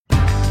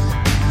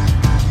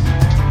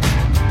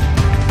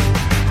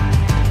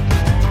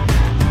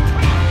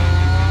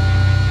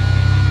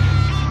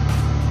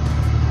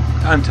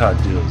I'm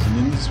Todd Dills, and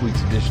in this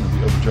week's edition of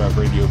the Overdrive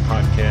Radio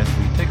podcast,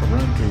 we take a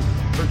run through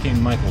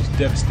Hurricane Michael's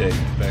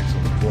devastating effects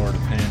on the Florida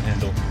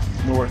Panhandle,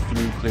 north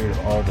through clear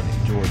to Albany,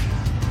 Georgia,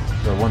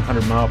 where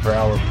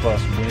 100-mile-per-hour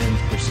plus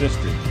winds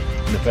persisted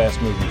in the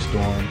fast-moving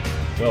storm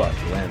well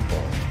after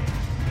landfall.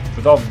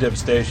 With all the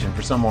devastation,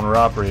 for some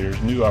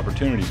owner-operators, new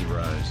opportunities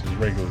arise, as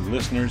regular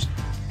listeners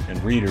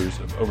and readers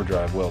of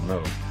Overdrive well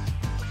know.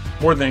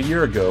 More than a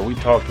year ago, we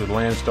talked with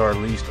Landstar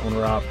leased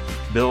owner-op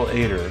Bill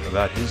Ader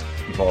about his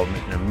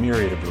involvement in a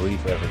myriad of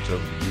relief efforts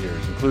over the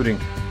years, including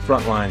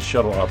frontline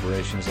shuttle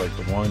operations like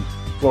the one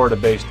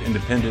Florida-based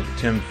independent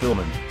Tim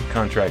Philman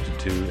contracted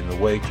to in the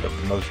wake of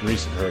the most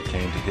recent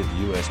hurricane to hit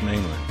the U.S.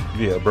 mainland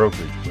via a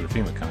brokerage with a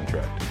FEMA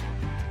contract.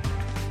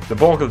 The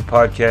bulk of the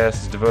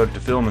podcast is devoted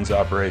to Philman's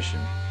operation.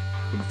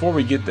 But before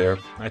we get there,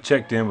 I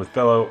checked in with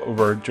fellow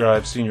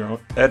Overdrive senior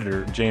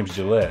editor James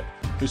Gillette,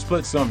 who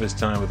split some of his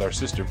time with our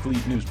sister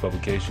fleet news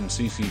publication,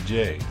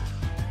 CCJ.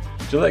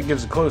 Gillette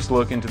gives a close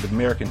look into the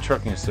American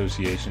Trucking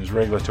Association's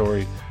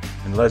regulatory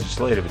and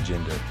legislative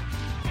agenda.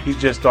 He's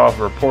just off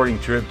a reporting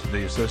trip to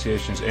the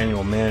association's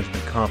annual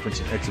management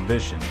conference and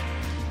exhibition.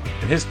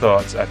 And his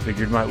thoughts, I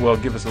figured, might well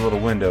give us a little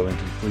window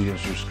into the fleet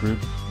interest group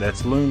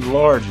that's loomed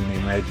large in the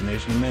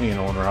imagination of many an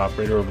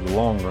owner-operator over the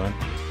long run,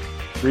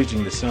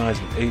 reaching the size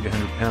of an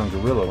 800-pound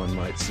gorilla, one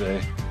might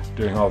say,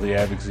 during all the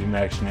advocacy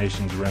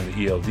machinations around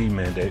the ELD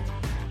mandate.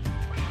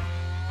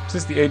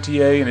 Since the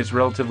ATA and its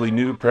relatively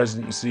new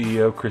president and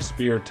CEO, Chris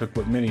Spear, took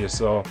what many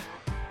saw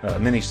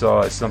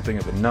as something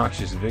of a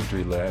noxious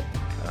victory lap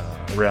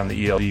around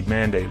the ELD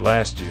mandate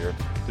last year,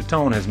 the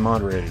tone has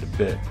moderated a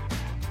bit.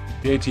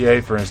 The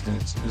ATA, for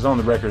instance, is on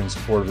the record in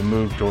support of a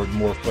move toward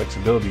more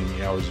flexibility in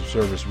the hours of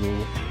service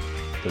rule,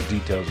 though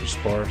details are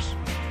sparse.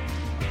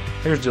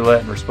 Here's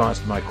Gillette in response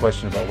to my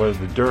question about whether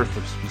the dearth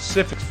of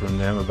specifics from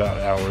them about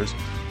hours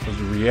was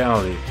the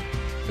reality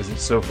as it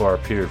so far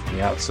appeared from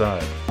the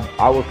outside.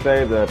 I will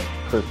say that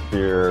Chris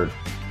Spear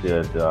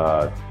did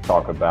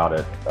talk about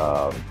it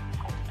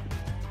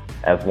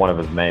as one of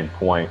his main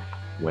points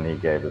when he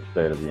gave the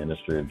State of the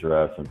Industry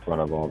address in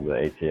front of all of the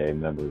ATA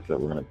members that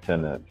were in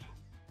attendance.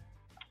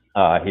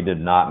 He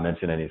did not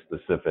mention any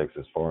specifics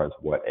as far as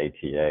what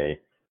ATA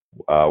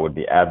would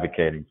be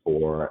advocating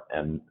for,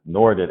 and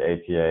nor did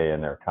ATA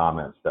in their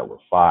comments that were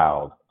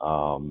filed,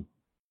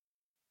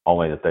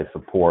 only that they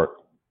support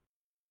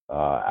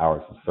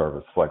hours of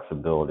service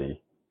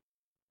flexibility,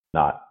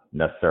 not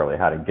necessarily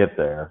how to get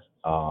there.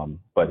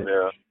 But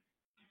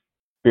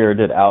Spear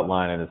did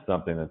outline it as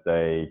something that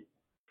they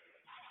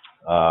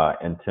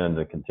intend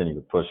to continue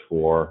to push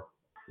for,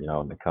 in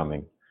the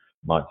coming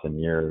months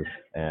and years.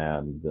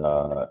 And,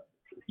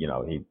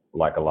 he,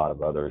 like a lot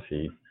of others,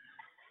 he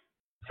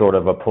sort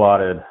of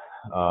applauded,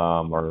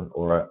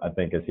 or I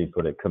think as he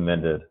put it,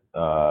 commended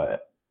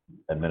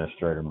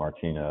Administrator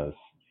Martinez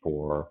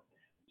for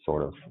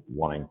sort of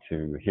wanting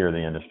to hear the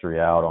industry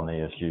out on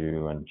the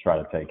issue and try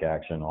to take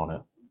action on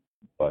it.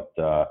 But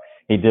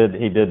he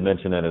did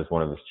mention it as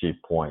one of his chief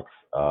points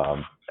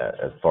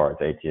as far as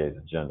ATA's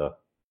agenda.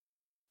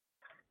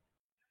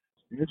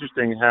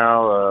 Interesting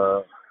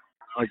how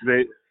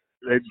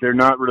they're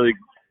not really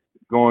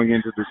going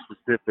into the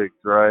specifics,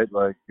 right?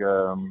 Like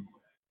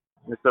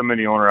there's so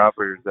many owner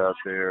operators out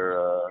there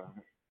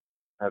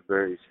have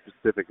very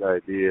specific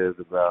ideas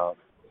about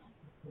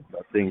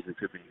things that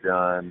could be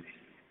done.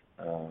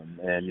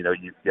 And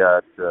you've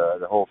got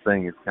the whole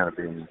thing is kind of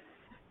being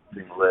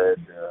led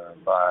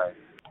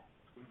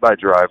by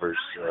drivers,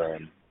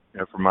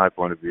 from my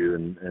point of view,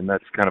 and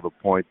that's kind of a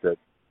point that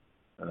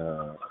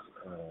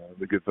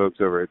the good folks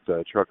over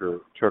at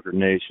Trucker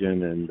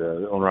Nation and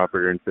the Owner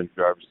Operator Independent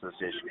Drivers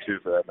Association too,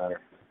 for that matter,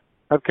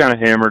 I've kind of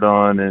hammered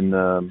on, and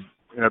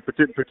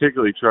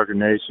particularly Trucker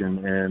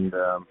Nation, and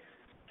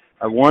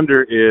I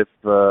wonder if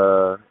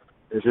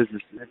this is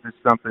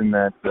something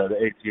that the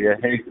ATA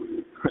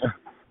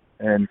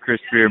and Chris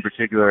Spear in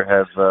particular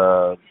have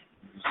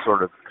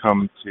sort of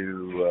come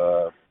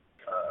to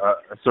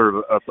a sort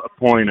of a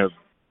point of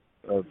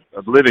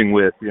living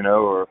with,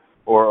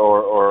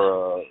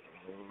 or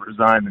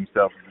resign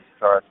themselves to this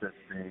process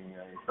being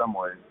in some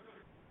ways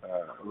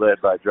led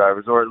by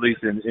drivers, or at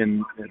least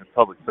in the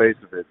public face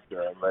of it,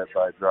 led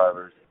by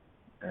drivers,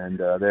 and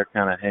they're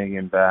kind of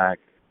hanging back,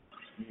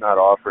 not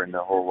offering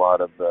a whole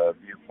lot of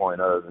viewpoint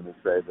other than to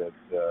say that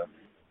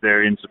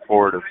they're in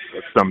support of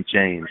some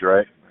change,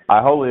 right?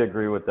 I wholly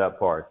agree with that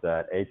part,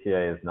 that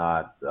ATA is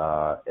not,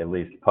 at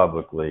least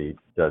publicly,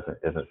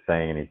 isn't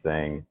saying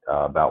anything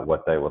about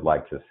what they would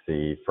like to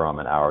see from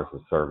an hours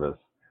of service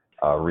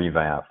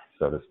revamp,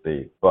 so to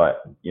speak.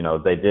 But,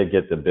 they did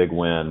get the big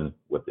win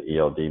with the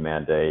ELD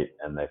mandate,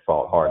 and they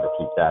fought hard to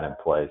keep that in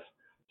place.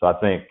 So I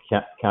think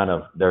kind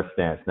of their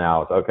stance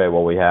now is, okay,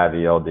 well, we have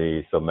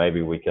ELD, so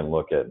maybe we can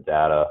look at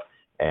data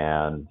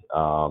and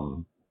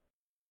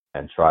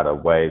try to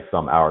weigh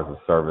some hours of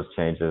service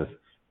changes.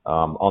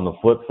 On the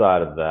flip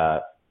side of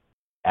that,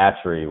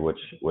 ATRI,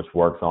 which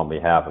works on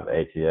behalf of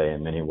ATA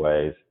in many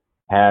ways,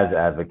 has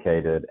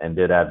advocated and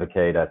did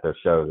advocate at their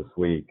show this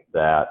week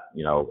that,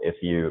 if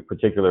you,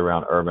 particularly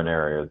around urban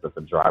areas, that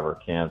the driver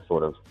can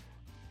sort of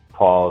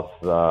pause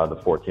the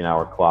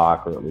 14-hour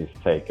clock, or at least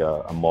take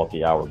a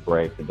multi-hour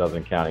break that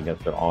doesn't count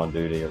against their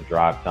on-duty or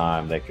drive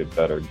time, they could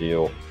better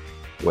deal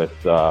with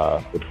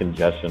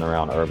congestion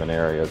around urban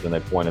areas. And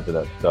they pointed to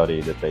that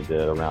study that they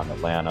did around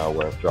Atlanta,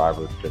 where if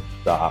drivers could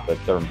stop at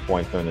certain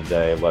points during the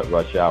day, let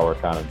rush hour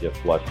kind of get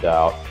flushed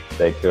out,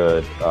 they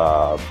could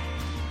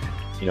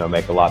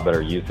make a lot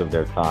better use of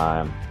their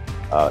time,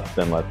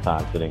 spend less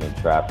time sitting in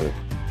traffic,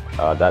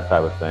 that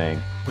type of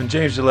thing. When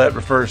James Gillette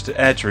refers to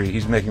ATRI,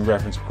 he's making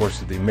reference, of course,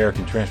 to the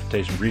American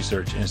Transportation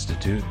Research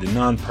Institute, the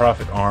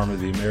nonprofit arm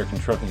of the American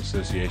Trucking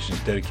Association,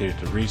 is dedicated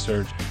to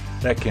research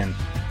that can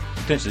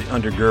potentially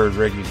undergird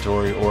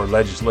regulatory or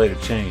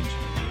legislative change.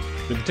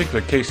 The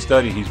particular case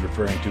study he's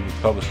referring to was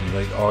published in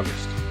late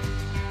August.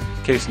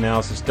 The case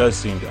analysis does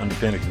seem to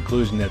underpin a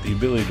conclusion that the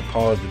ability to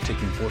pause the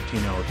ticking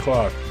 14-hour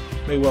clock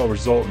may well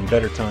result in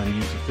better time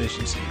use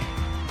efficiency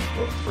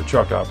for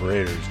truck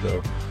operators,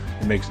 though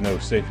it makes no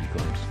safety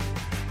claims.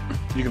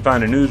 You can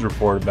find a news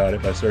report about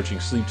it by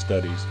searching Sleep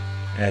Studies,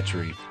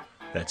 ATRI,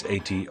 that's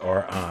ATRI,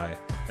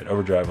 at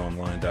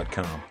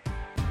overdriveonline.com.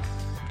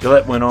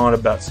 Gillette went on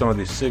about some of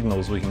the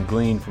signals we can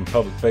glean from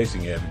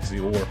public-facing advocacy,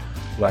 or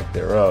lack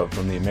thereof,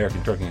 from the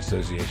American Trucking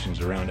Associations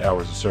around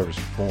hours of service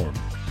reform.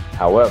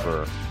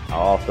 However,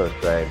 I'll also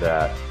say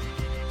that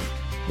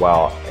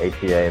while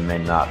ATA may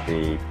not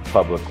be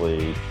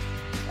publicly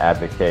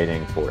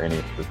advocating for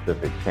any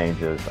specific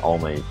changes,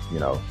 only,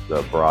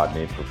 the broad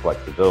need for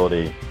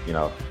flexibility,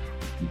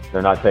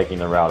 they're not taking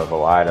the route of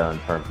OOIDA in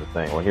terms of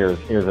saying, well,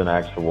 here's an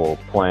actual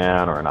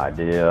plan or an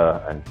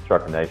idea, and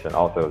Trucker Nation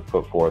also has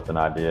put forth an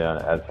idea,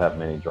 as have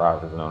many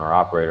drivers and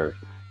owner-operators.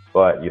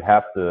 But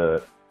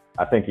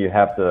I think you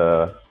have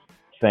to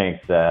think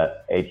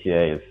that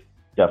ATA is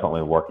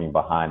definitely working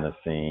behind the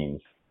scenes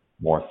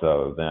more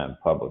so than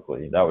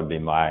publicly. That would be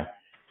my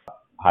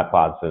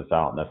hypothesis. I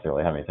don't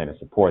necessarily have anything to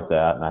support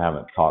that, and I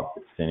haven't talked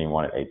to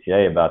anyone at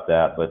ATA about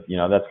that, but,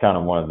 that's kind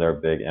of one of their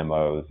big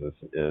MOs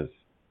is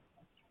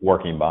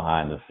working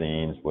behind the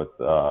scenes with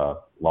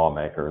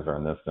lawmakers, or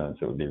in this sense,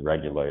 it would be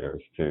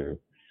regulators, to,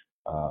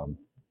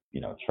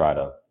 try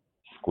to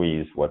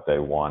squeeze what they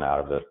want out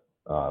of it.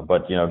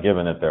 But,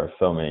 given that there are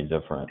so many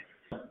different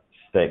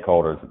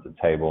stakeholders at the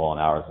table on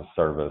hours of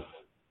service,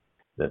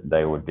 that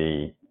they would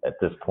be, at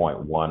this point,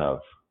 one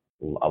of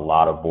a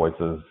lot of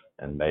voices,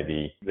 and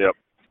maybe. Yep.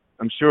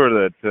 I'm sure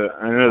that,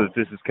 I know that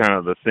this is kind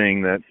of the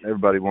thing that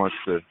everybody wants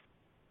to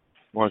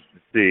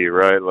see,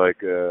 right?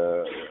 Like,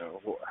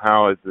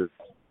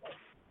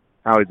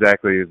 how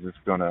exactly is this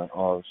going to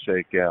all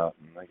shake out?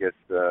 And I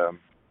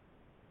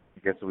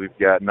guess we've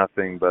got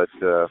nothing but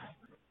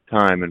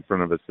time in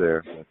front of us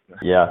there.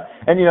 Yeah,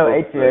 and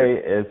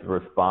ATA's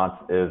response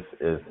is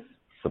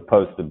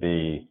supposed to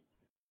be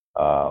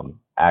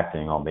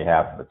acting on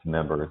behalf of its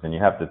members, and you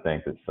have to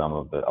think that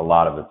a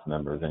lot of its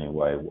members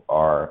anyway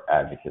are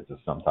advocates of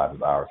some type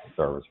of hours of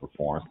service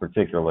reforms,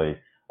 particularly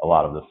a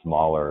lot of the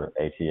smaller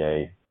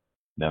ATA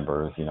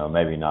members.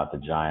 Maybe not the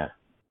giant.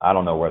 I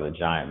don't know where the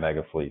giant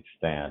mega fleets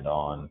stand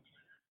on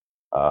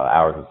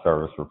hours of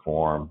service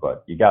reform,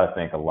 but you got to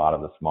think a lot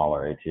of the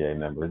smaller ATA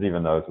members,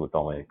 even those with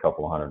only a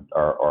couple hundred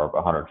or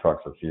 100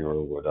 trucks or fewer,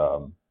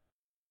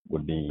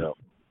 would be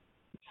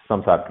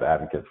some type of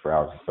advocates for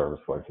hours of service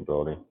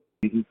flexibility.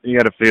 You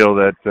got to feel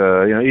that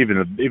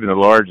even the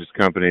largest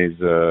companies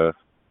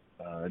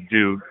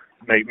do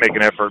make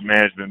an effort.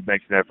 Management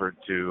makes an effort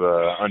to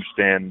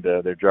understand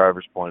their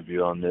driver's point of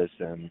view on this,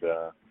 and.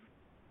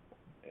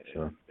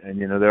 Sure. And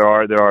there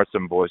are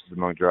some voices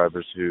among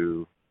drivers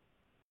who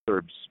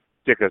sort of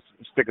stick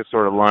a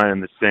sort of line in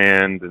the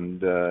sand,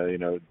 and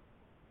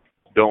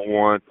don't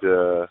want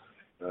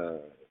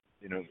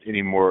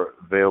any more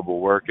available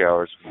work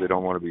hours, because they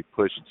don't want to be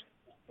pushed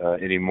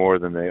any more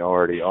than they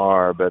already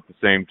are. But at the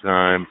same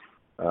time,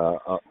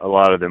 a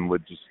lot of them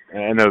would just.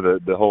 I know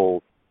the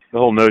whole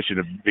notion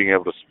of being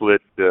able to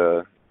split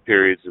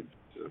periods of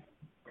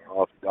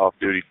off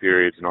duty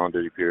periods and on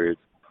duty periods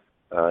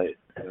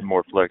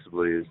more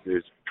flexibly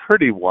is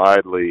pretty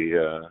widely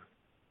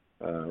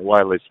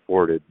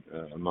supported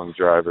among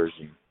drivers,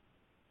 and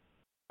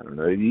I don't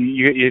know.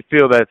 You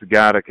feel that's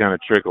got to kind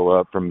of trickle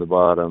up from the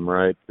bottom,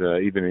 right?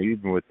 Even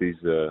with these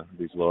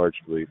large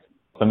fleets.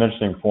 Some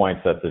interesting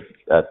points at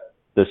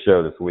this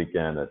show this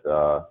weekend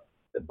that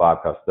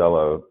Bob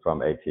Costello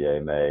from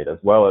ATA made, as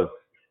well as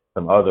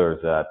some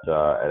others at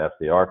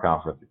FDR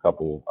conference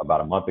about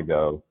a month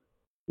ago,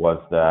 was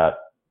that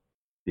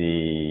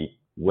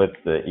with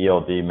the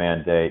ELD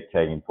mandate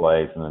taking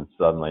place, and then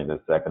suddenly this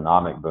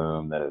economic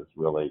boom that is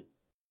really,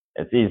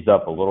 it's eased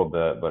up a little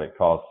bit, but it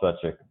caused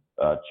such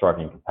a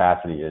trucking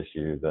capacity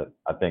issue that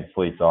I think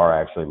fleets are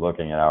actually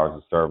looking at hours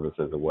of service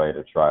as a way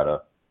to try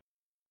to,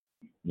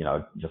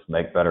 just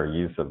make better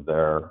use of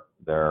their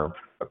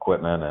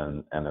equipment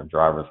and their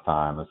drivers'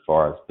 time, as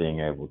far as being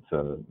able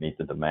to meet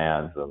the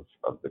demands of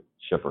the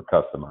shipper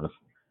customers.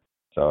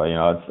 So,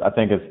 I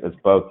think it's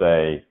both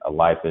a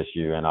life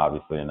issue and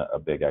obviously a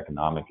big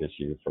economic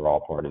issue for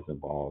all parties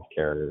involved,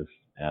 carriers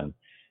and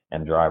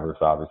drivers,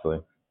 obviously.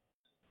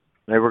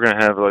 Maybe we're going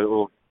to have a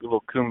little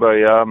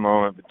kumbaya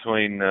moment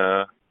between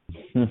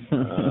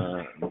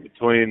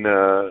between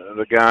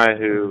the guy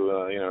who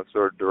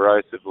sort of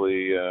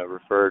derisively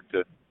referred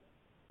to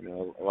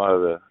a lot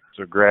of the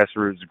sort of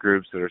grassroots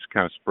groups that are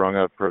kind of sprung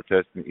up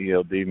protesting the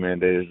ELD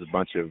mandate as a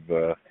bunch of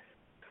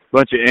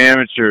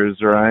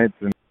amateurs, right?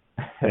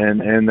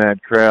 And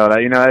that crowd.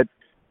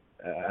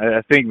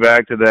 I think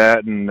back to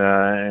that, and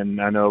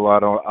I know a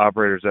lot of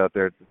operators out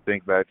there to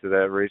think back to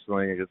that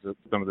recently, because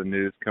some of the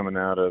news coming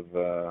out of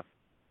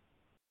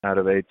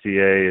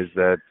ATA is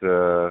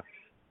that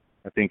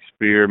I think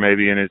Spear,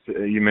 maybe in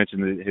you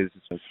mentioned his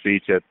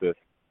speech at the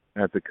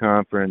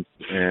conference,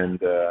 and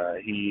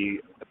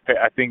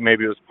I think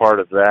maybe it was part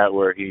of that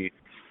where he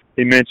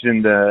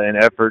mentioned an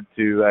effort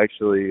to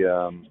actually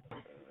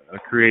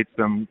create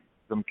some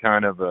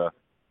kind of a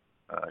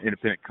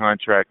independent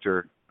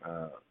contractor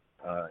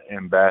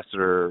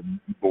ambassador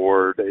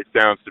board. It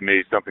sounds to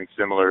me something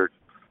similar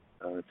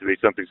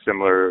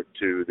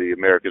to the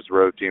America's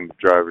Road team of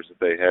drivers that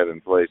they have in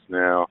place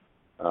now,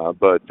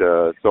 but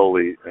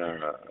solely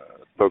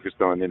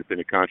focused on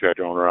independent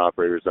contractor owner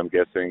operators. I'm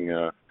guessing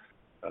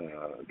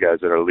guys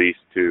that are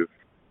leased to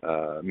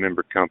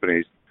member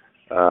companies.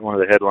 One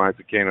of the headlines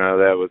that came out of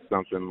that was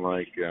something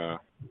like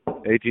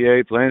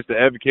ATA plans to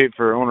advocate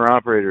for owner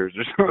operators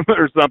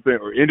or something,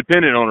 or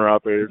independent owner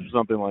operators or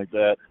something like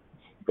that.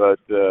 But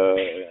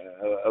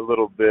a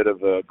little bit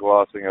of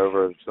glossing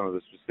over some of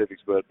the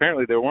specifics. But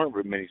apparently there weren't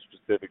many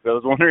specifics. I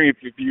was wondering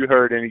if you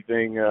heard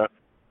anything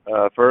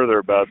further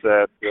about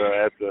that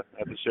at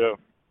the show.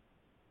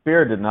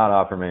 Spear did not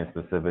offer many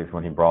specifics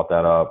when he brought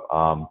that up,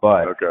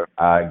 but okay.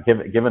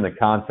 Given the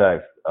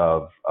context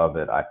of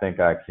it, I think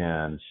I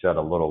can shed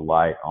a little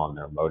light on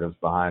their motives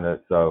behind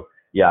it. So,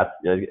 yeah,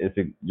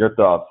 your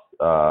thoughts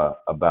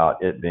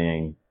about it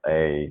being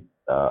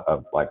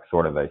like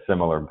sort of a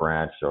similar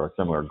branch or a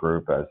similar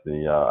group as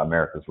the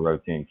America's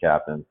Road Team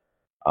captains.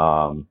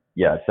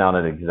 Yeah, it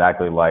sounded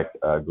exactly like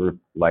a group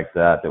like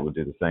that would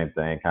do the same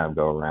thing, kind of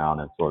go around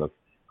and sort of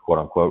quote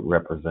unquote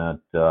represent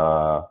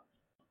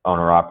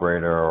owner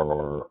operator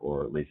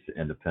or at least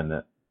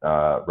independent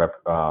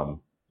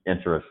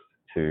interest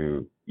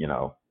to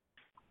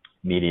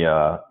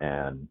media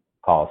and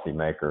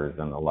policymakers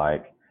and the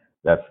like.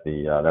 That's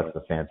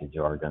the fancy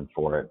jargon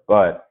for it.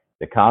 But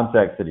the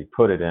context that he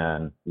put it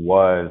in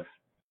was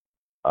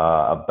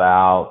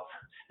about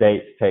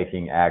states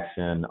taking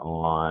action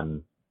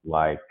on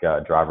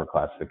driver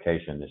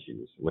classification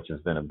issues, which has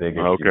been a big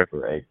issue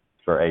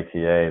for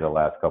ATA the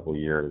last couple of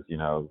years.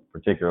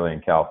 Particularly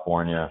in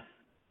California,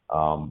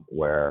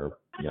 where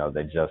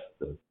the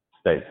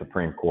state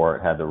Supreme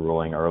Court had the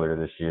ruling earlier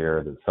this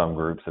year that some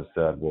groups have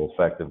said will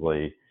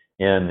effectively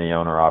end the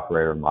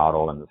owner-operator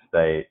model in the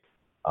state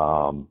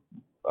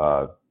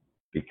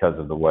because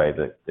of the way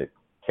that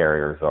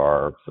carriers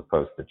are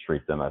supposed to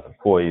treat them as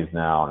employees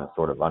now, and it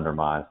sort of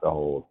undermines the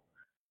whole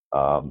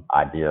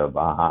idea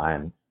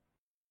behind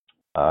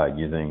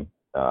using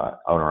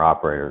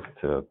owner-operators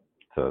to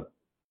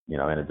in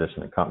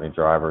addition to company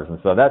drivers. And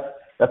so that's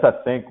I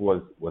think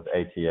was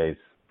ATA's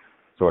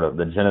sort of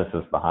the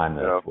genesis behind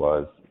this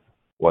was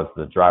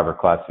the driver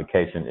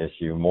classification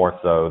issue, more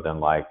so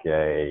than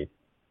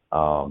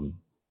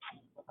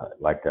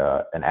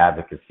an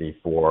advocacy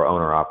for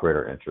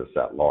owner-operator interests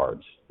at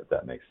large, if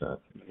that makes sense.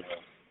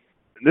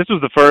 This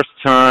was the first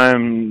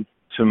time,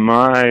 to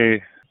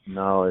my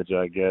knowledge,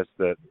 I guess,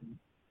 that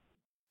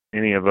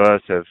any of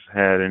us have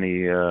had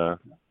any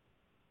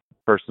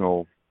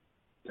personal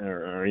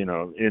or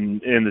in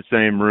the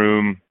same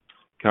room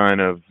kind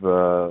of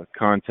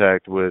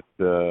contact with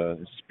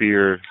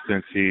Spear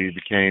since he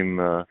became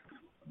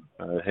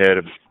head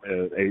of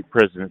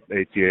president of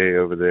ATA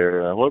over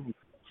there. I was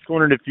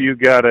wondering if you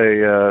got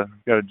a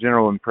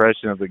general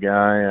impression of the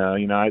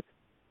guy.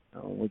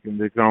 We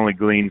can only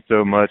glean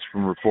so much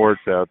from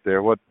reports out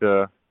there.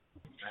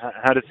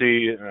 How does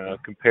he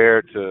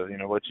compare to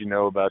what you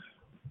know about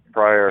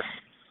prior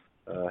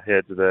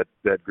heads of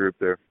that group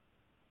there?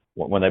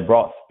 When they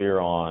brought Spear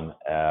on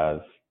as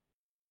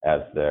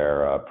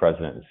their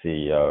president and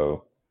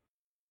CEO,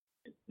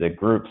 the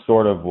group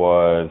sort of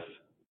was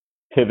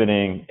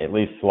pivoting at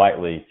least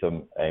slightly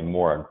to a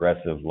more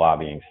aggressive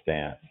lobbying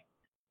stance.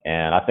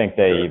 And I think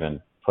they even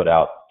put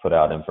out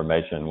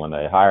information when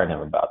they hired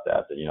him about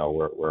that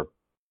we're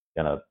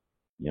gonna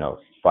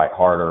fight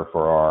harder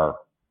for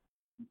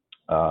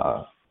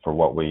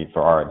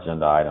our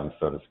agenda items,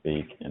 so to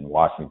speak, in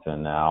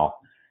Washington now.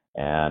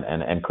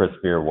 And Chris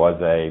Spear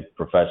was a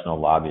professional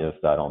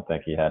lobbyist. I don't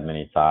think he had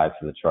many ties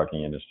to the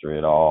trucking industry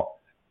at all.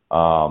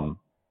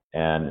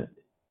 And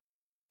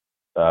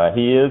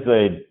he is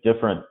a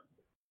different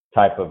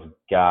type of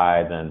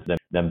guy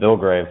than Bill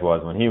Graves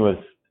was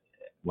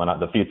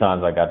the few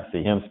times I got to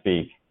see him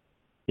speak.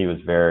 He was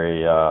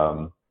very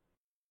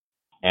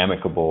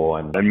amicable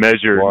and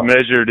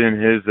measured in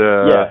his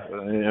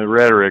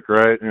rhetoric,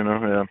 right?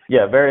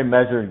 Yeah, very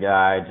measured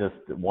guy. Just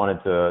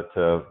wanted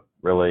to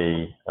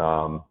really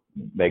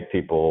make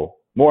people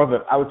more of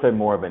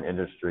an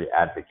industry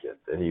advocate.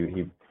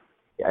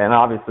 And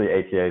obviously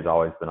ATA has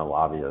always been a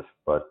lobbyist,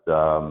 but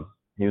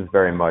he was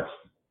very much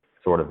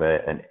sort of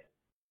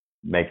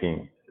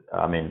making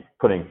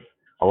putting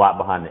a lot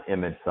behind the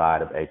image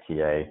side of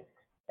ATA.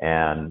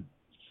 And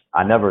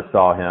I never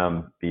saw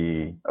him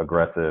be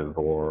aggressive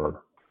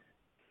or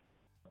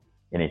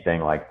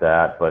anything like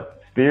that.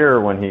 But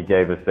Spear, when he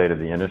gave a State of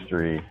the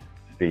Industry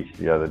speech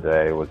the other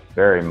day, was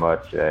very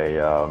much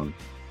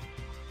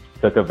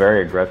took a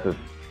very aggressive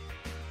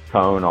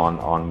tone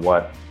on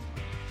what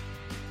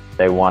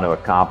they want to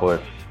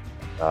accomplish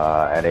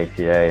at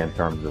ATA in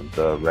terms of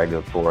the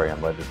regulatory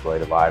and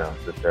legislative items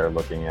that they're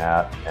looking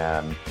at.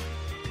 And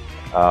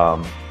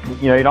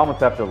you'd almost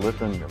have to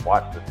listen and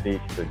watch the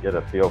speech to get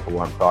a feel for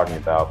what I'm talking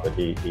about. But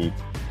he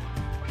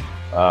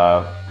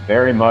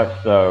very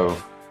much so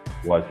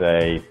was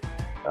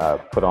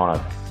put on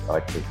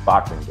his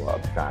boxing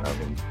gloves kind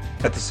of. And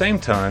at the same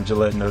time,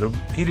 Gillette noted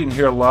he didn't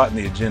hear a lot in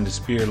the agenda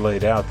Spear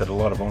laid out that a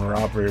lot of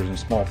owner-operators and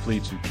small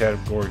fleets would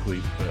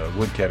categorically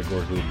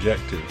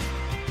object to.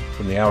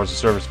 From the hours of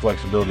service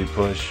flexibility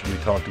push we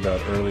talked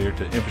about earlier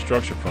to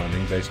infrastructure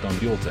funding based on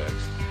fuel tax,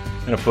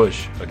 and a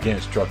push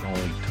against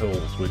truck-only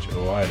tolls, which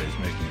OOIDA is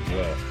making as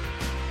well.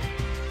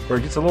 Where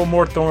it gets a little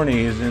more thorny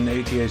is in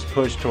ATA's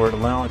push toward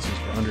allowances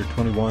for under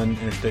 21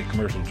 interstate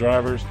commercial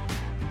drivers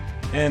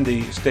and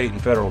the state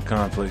and federal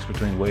conflicts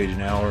between wage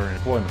and hour and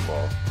employment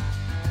law.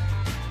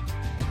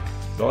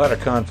 The latter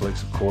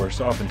conflicts, of course,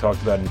 often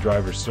talked about in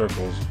drivers'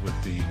 circles with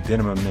the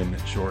Denham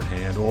Amendment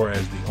shorthand, or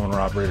as the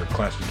owner-operator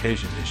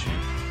classification issue,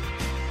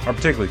 are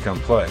particularly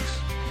complex.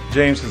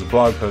 James has a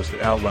blog post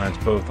that outlines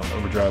both on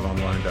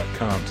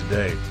overdriveonline.com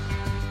today.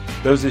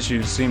 Those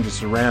issues seem to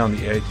surround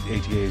the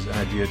ATA's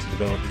idea to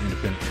develop the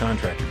independent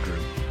contractor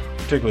group,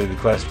 particularly the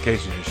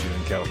classification issue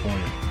in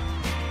California.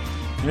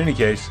 In any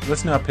case,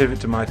 let's now pivot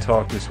to my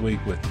talk this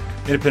week with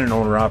independent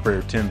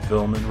owner-operator Tim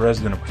Philman,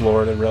 resident of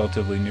Florida,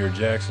 relatively near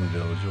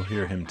Jacksonville, as you'll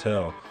hear him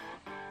tell.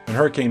 When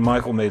Hurricane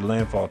Michael made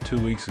landfall 2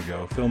 weeks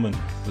ago, Philman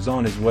was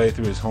on his way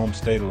through his home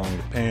state along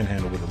the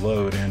Panhandle with a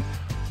load, and,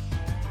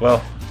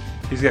 well,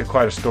 he's got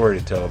quite a story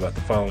to tell about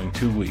the following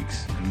 2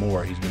 weeks and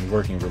more. He's been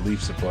working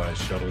relief supplies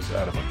shuttles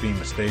out of a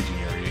FEMA staging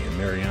area in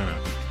Marianna,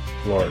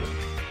 Florida.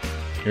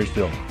 Here's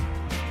Philman.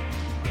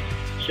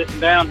 Sitting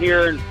down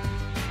here in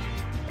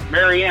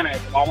Marianna at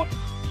the moment.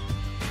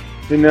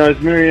 And now, is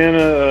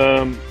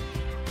Marianna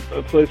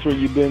a place where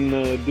you've been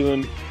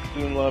doing a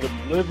lot of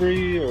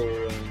delivery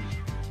or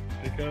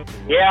pickup? Or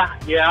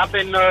Yeah.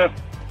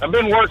 I've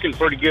been working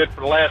pretty good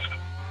for the last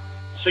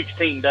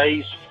 16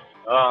 days.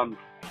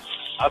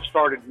 I've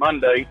started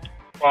Monday,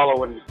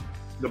 following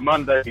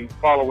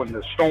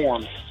the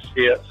storm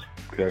hit.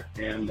 Okay.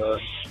 And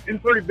been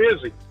pretty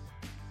busy.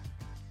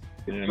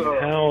 And So,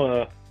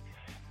 how?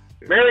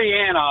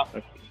 Marianna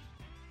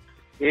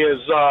is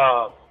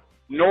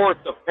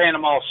north of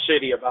Panama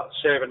City, about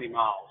 70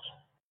 miles.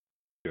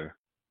 Okay.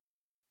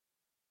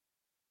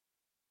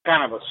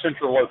 Kind of a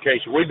central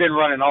location. We've been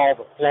running all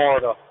the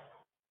Florida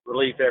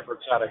relief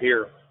efforts out of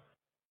here,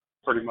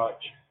 pretty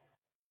much.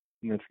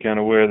 And that's kind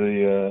of where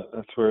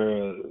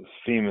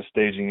FEMA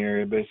staging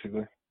area,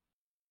 basically.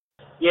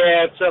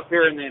 Yeah, it's up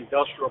here in the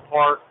industrial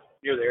park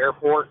near the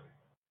airport,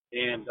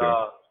 and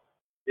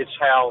it's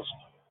housed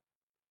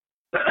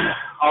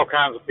all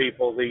kinds of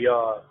people.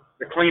 The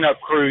cleanup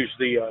crews,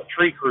 the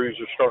tree crews,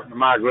 are starting to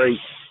migrate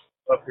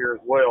up here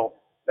as well.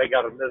 They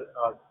got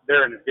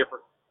they're in a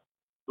different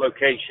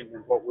location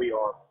than what we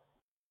are.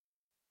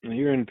 Now,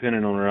 you're an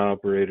independent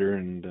owner-operator,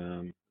 and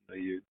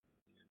you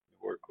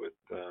work with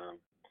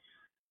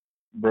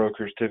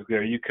brokers typically.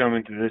 Are you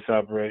coming to this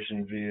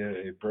operation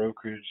via a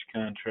brokerage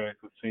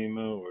contract with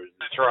FEMA, or?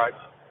 That's right.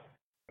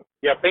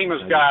 Yeah,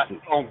 FEMA's got,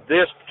 on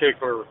this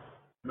particular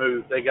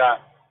move, I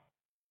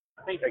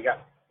think they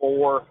got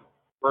 4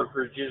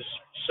 brokerages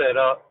set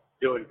up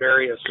doing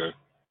various,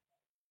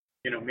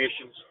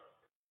 missions.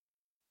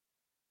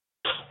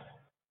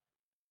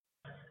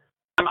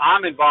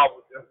 I'm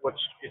involved with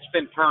it's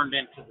been turned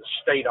into the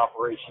state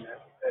operation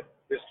at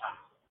this time.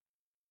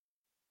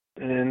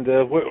 And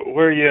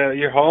where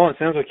you're hauling? It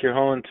sounds like you're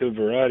hauling to a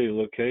variety of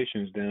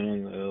locations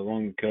down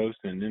along the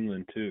coast and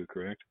inland too,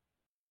 correct?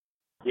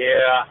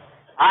 Yeah,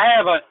 I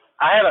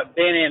haven't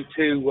been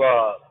into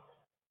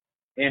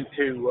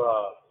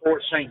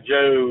Fort St.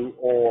 Joe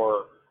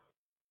or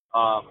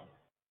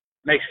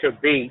Mexico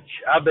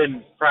Beach. I've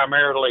been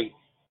primarily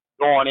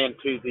going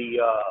into the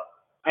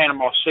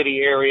Panama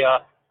City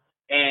area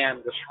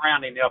and the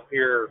surrounding up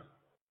here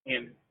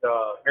in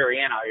the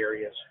Marianna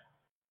areas,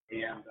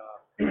 and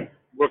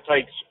we'll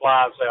take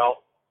supplies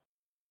out,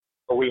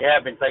 or we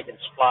have been taking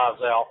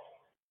supplies out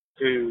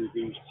to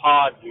these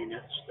pod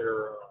units.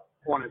 They're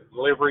point of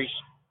deliveries,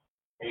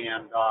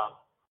 and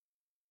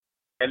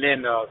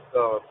then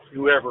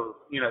whoever,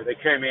 they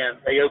come in,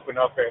 they open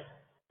up at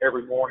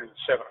every morning at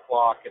 7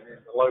 o'clock, and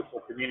then the local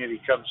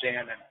community comes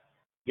in and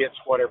gets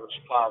whatever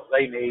supplies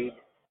they need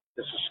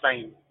to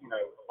sustain,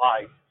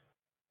 life.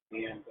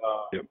 And,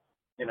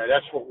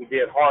 that's what we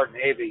did, hard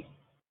and heavy.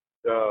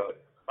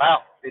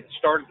 It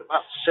started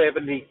about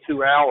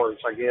 72 hours,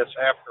 I guess,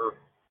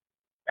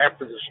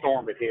 after the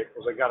storm had hit,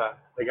 because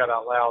they gotta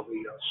allow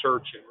the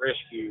search and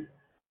rescue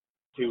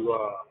to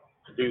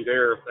do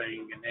their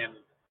thing, and then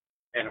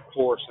and of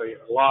course there's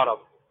a lot of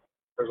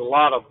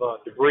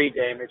debris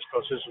damage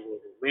because this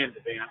was a wind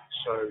event.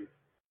 So,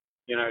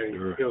 you know,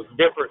 Sure. it was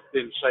different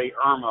than say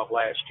Irma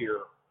last year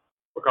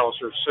because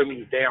there's so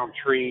many downed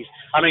trees.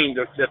 I mean,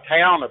 the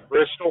town of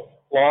Bristol,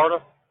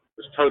 Florida,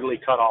 was totally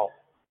cut off.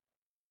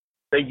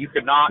 You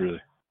could not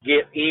Really?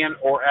 get in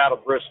or out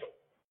of Bristol.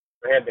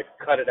 They had to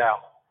cut it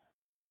out.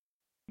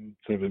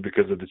 Simply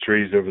because of the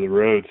trees over the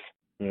roads.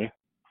 Yeah.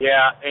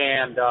 Yeah,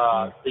 and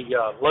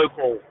the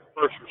local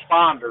first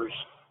responders,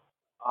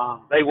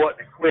 they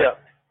wasn't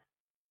equipped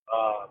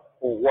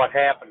for what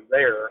happened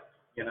there,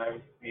 you know,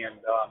 and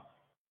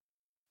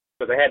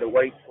so they had to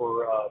wait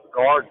for the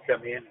guard to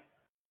come in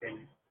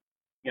and,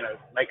 you know,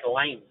 make a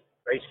lane,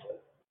 basically.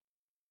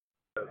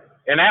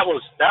 And that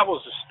was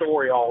the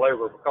story all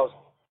over, because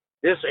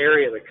this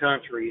area of the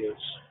country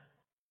is,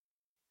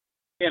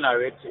 you know,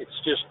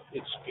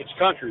 it's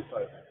country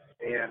folk,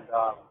 and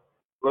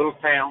little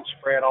towns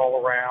spread all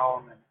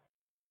around, and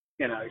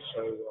you know,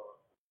 so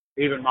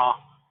even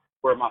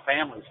where my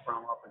family's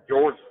from, up in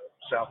Georgia,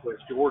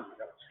 Southwest Georgia,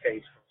 that's the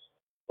case.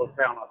 A little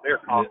town up there,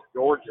 Coffee,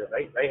 Georgia,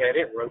 they had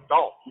it roped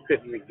off. You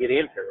couldn't even get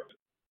into it.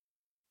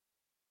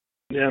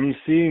 Yeah, I'm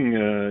seeing.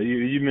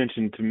 You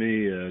mentioned to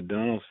me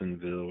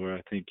Donaldsonville, where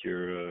I think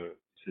you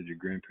said your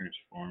grandparents'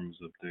 farm was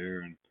up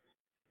there, and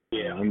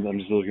Yeah, I'm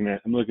just looking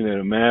at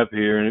a map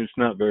here, and it's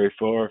not very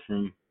far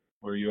from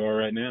where you are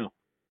right now.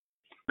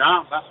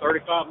 no, about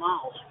 35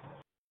 miles.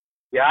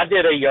 Yeah, I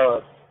did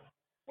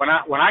when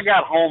I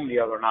got home the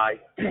other night,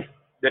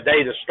 the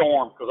day of the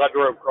storm, because I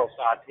drove across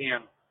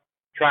I-10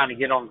 trying to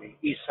get on the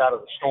east side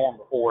of the storm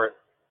before it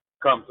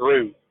come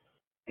through,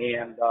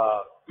 and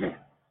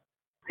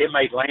it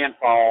made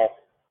landfall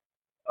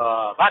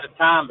about the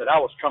time that I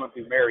was coming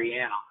through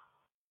Marianna,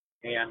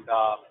 and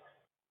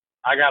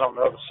I got on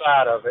the other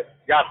side of it,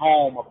 got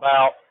home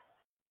about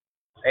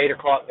 8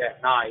 o'clock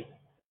that night.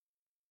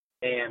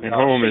 And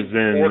home is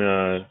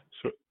in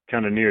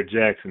kind of near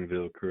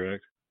Jacksonville,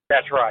 correct?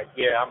 That's right.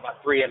 Yeah, I'm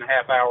about 3.5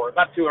 hours,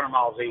 about 200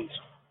 miles east.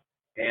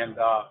 And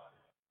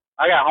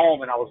I got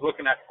home and I was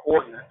looking at the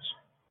coordinates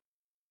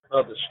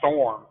of the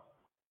storm,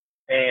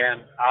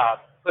 and I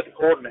put the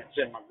coordinates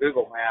in my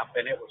Google map,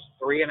 and it was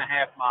 3.5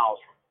 miles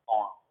from the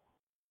farm,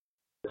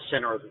 the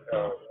center of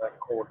that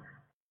coordinate.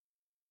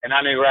 And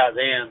I knew right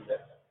then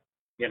that,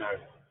 you know,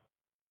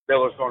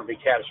 there was going to be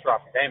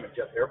catastrophic damage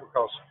up there,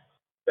 because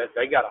that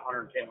they got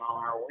 110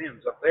 mile an hour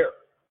winds up there.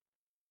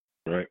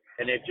 Right.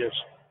 And it just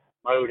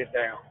mowed it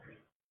down.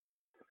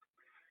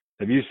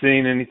 Have you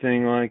seen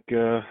anything like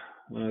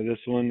this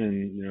one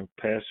and, you know,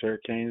 past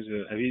hurricanes?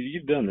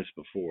 You've done this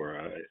before?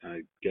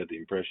 I got the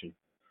impression.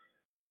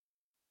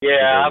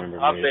 Yeah,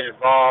 I've been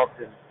involved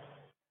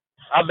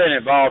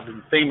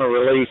in FEMA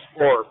relief,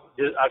 or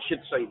I should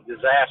say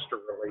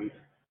disaster relief,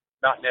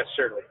 not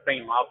necessarily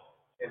FEMA. I've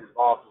been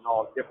involved in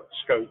all different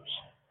scopes,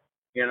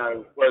 you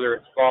know, whether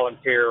it's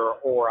volunteer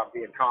or I'm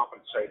being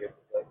compensated.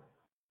 But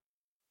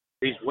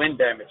these wind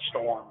damage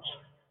storms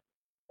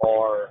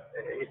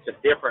it's a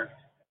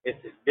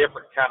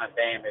different kind of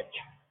damage.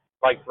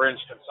 Like, for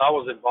instance, I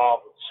was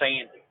involved with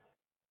Sandy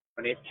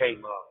when it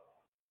came up,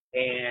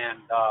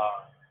 and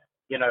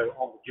you know,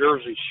 on the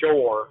Jersey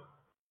Shore,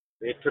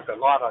 it took a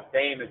lot of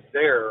damage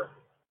there,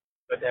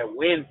 but that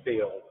wind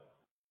field,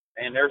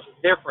 and there's a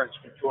difference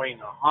between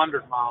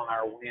 100 mile an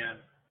hour wind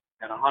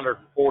and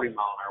 140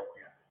 mile an hour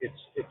wind.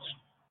 It's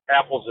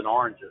apples and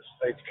oranges.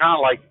 It's kind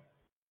of like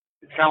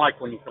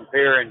when you're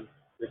comparing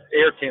the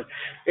air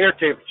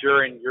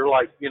temperature, and you're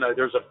like, you know,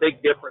 there's a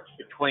big difference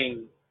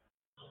between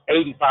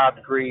 85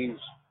 degrees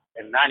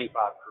and 95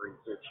 degrees.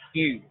 It's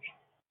huge.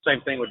 Same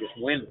thing with this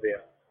wind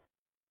event,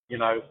 you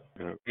know.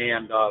 Yep.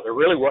 And there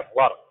really wasn't a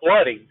lot of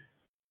flooding.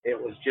 It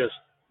was just,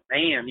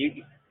 man,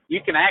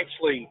 you can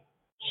actually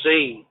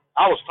see.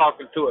 I was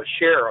talking to a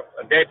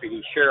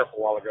deputy sheriff a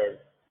while ago,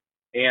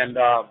 and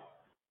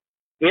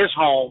his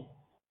home,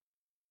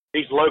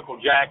 he's local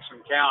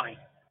Jackson County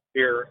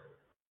here,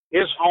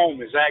 his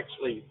home is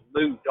actually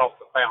moved off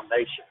the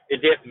foundation.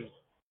 It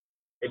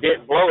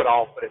didn't blow it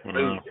off, but it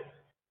moved it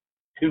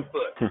 2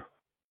 foot.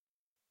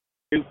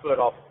 2 foot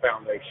off the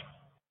foundation.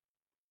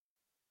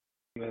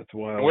 That's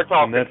wild. And we're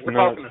talking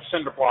a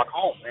cinder block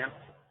home, man.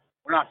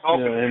 We're not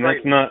talking. Yeah, and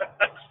that's not.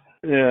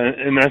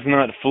 Yeah, and that's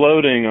not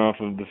floating off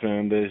of the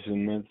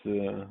foundation. That's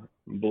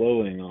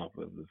blowing off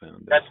of the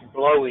foundation. That's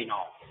blowing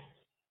off.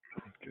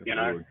 Good you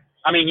know, Lord.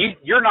 I mean,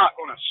 you're not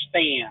going to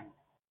stand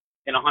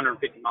in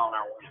 150 mile an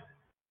hour wind.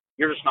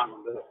 You're just not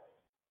going to do it.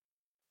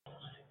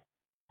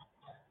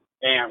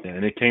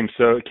 And it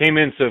came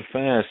in so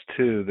fast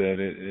too that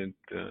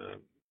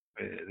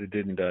it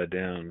didn't die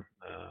down.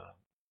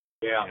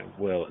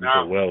 Well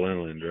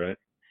inland, right?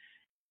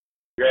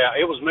 Yeah,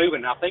 it was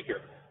moving. I think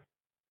you're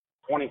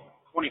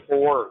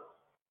 24.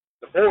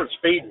 The forward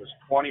speed was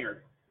 20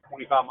 or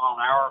 25 mile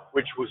an hour,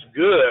 which was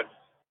good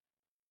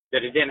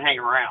that it didn't hang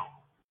around,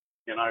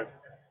 you know,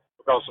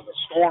 because of a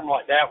storm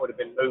like that would have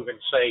been moving,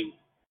 say,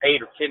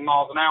 8 or 10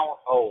 miles an hour.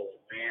 Oh,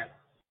 man.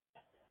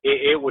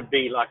 It would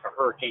be like a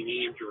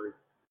Hurricane Andrew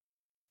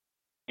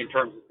in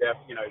terms of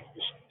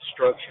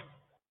destruction.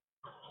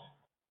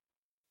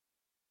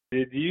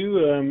 Did you,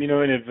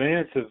 in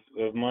advance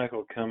of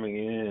Michael coming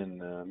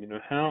in,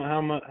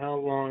 how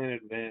long in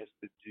advance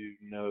did you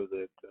know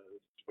that this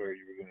is where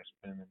you were going to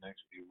spend the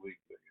next few weeks?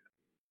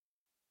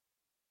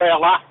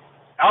 Well,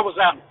 I was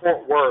out in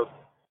Fort Worth,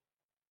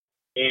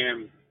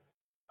 and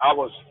I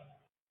was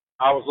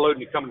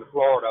loading to come to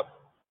Florida,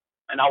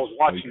 and I was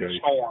watching the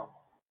storm,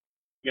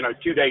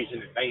 2 days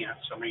in advance.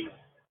 I mean,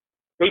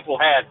 people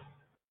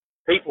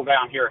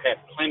down here had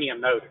plenty of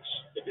notice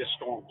that this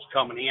storm was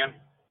coming in,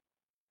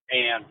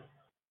 and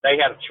they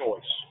had a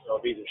choice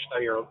of either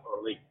stay or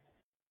leave.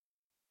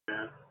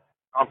 And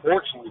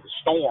unfortunately, the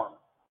storm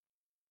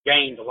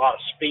gained a lot of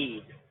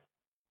speed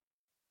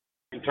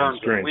in terms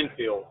of wind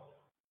field.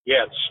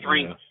 Yeah, the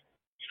strength.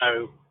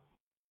 Yeah.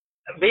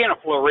 Being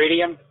a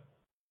Floridian,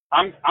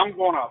 I'm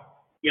gonna,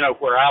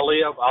 where I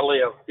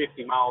live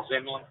 50 miles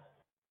inland,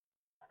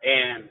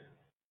 and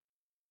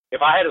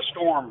if I had a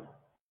storm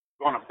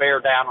going to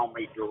bear down on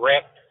me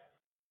direct,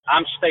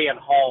 I'm staying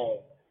home.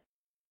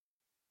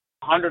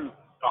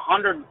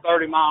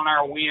 130 mile an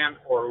hour wind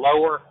or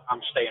lower,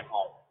 I'm staying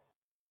home.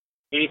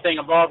 Anything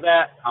above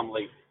that, I'm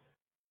leaving.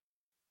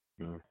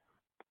 Yeah.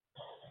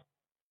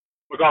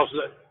 Because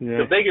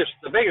the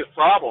biggest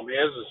problem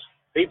is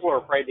people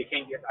are afraid they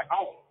can't get back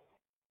home.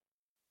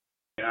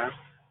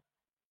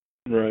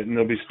 Right, and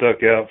they'll be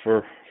stuck out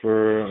for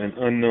an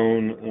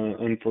unknown,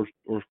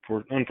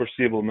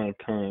 unforeseeable amount of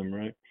time,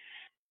 right?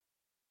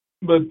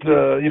 But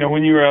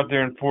when you were out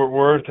there in Fort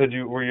Worth,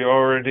 were you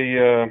already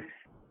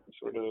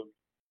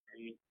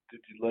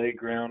did you lay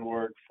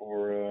groundwork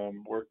for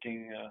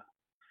working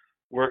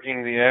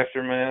the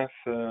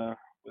aftermath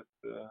with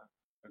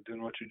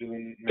doing what you're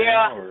doing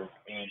now,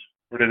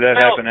 or did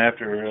that happen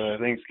after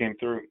things came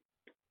through?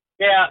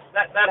 Yeah,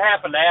 that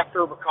happened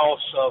after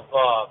because of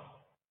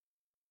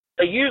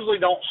they usually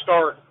don't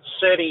start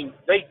setting.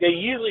 They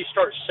usually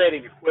start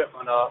setting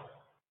equipment up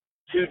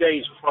 2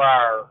 days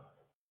prior,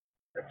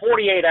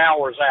 48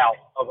 hours out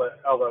of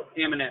an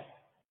imminent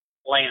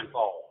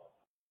landfall,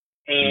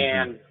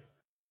 and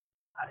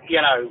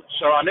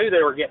so I knew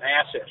they were getting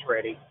assets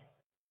ready,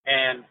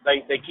 and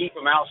they keep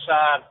them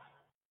outside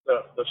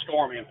the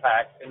storm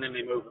impact, and then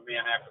they move them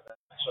in after that.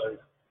 So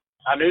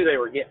I knew they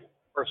were getting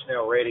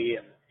personnel ready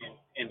and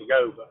to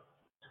go, but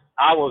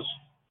I was,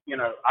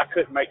 I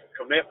couldn't make a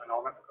commitment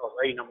on it because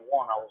number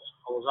one, I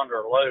was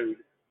under a load,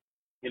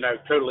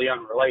 totally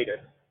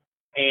unrelated,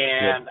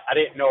 and I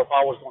didn't know if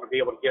I was going to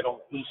be able to get on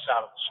the east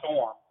side of the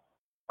storm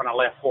when I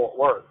left Fort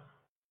Worth,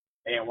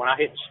 and when I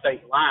hit the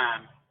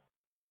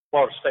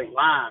Florida state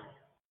line,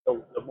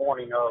 the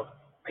morning of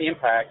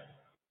impact,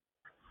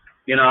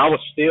 I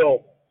was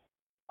still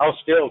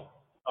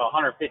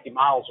 150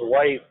 miles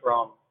away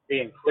from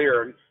being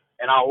cleared,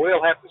 and I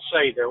will have to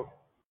say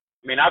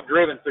I've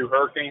driven through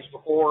hurricanes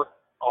before.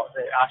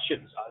 I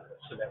shouldn't have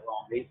said that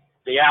wrong.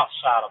 The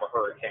outside of a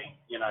hurricane,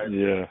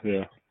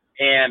 Yeah.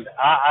 And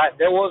I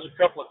there was a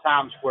couple of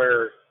times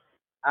where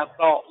I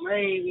thought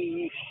maybe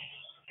you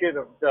should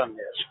have done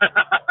this,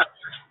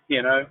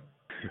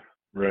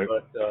 Right.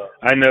 But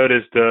I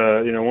noticed,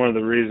 one of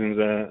the reasons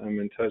I'm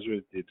in touch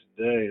with you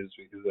today is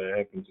because I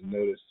happened to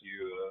notice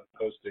you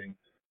posting,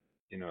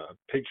 a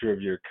picture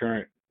of your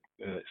current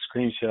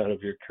screenshot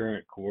of your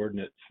current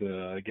coordinates,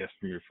 I guess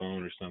from your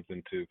phone or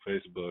something, to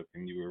Facebook,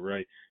 and you were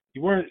right.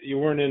 You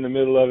weren't in the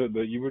middle of it,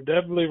 but you were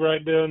definitely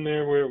right down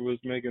there where it was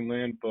making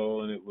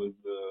landfall, and it was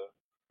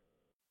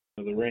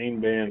the rain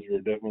bands were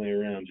definitely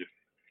around you,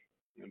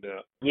 no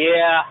doubt.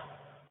 Yeah.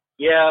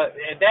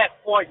 At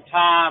that point in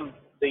time,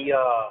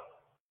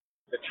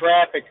 the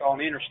traffic on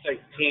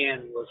Interstate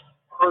 10 was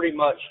pretty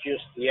much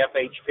just the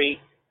FHP,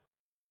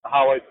 the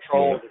Highway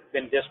Patrol that had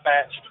been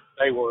dispatched.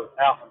 They were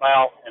out and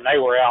about, and they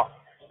were out.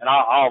 And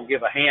I'll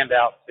give a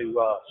handout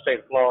to state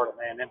of Florida,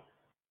 man. And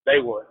they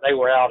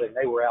were out, and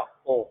they were out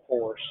full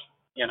force,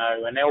 And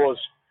there was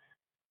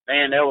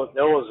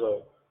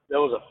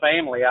a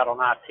family out on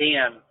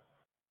I-10,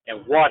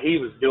 and what he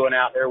was doing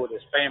out there with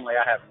his family,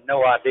 I have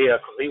no idea,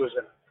 because he was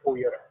in a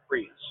Toyota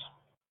Prius,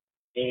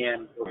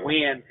 and the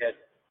wind had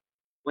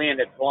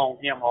blown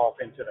him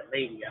off into the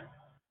median,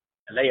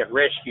 and they had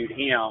rescued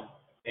him,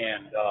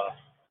 and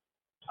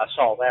I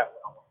saw that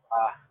one.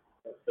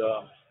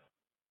 But,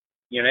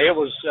 it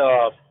was,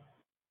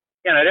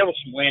 there was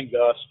some wind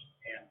gust,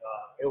 and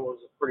it was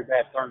a pretty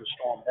bad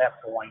thunderstorm at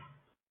that point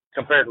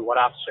compared to what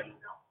I've seen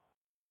now.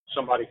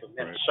 Somebody from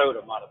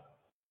Minnesota might have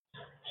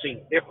seen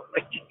it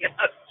differently.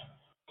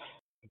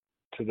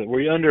 Were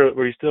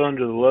you still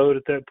under the load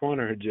at that point,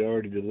 or had you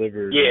already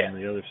delivered on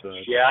the other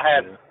side? Yeah, I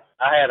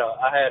had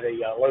a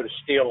load of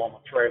steel on my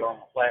trailer on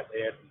my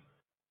flatbed.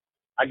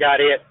 I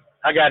got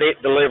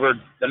it delivered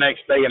the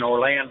next day in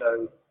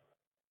Orlando,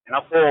 and I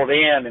pulled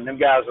in, and them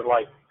guys are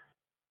like,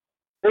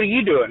 "What are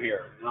you doing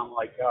here?" And I'm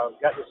like,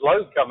 "Got this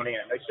load coming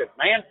in." They said,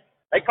 "Man,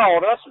 they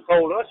called us and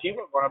told us you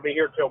weren't going to be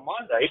here till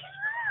Monday."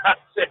 I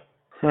said,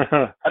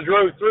 "I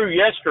drove through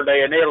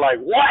yesterday," and they're like,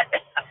 "What?"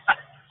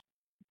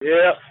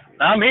 Yeah,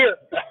 I'm here.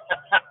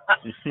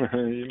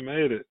 You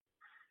made it.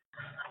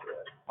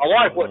 My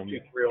wife wasn't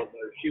too thrilled,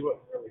 though. She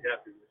wasn't really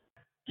happy with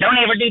it. Don't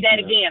ever do that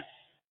again.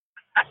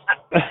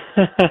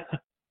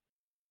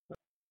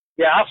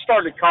 Yeah, I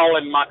started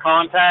calling my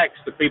contacts,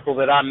 the people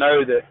that I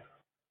know that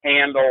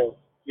handle,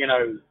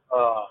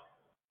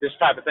 this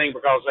type of thing,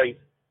 because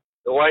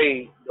the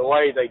way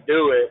they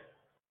do it,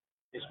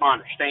 is my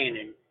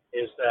understanding,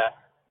 is that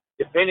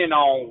depending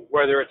on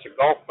whether it's a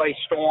Gulf-based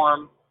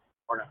storm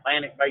or an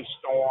Atlantic-based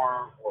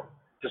storm or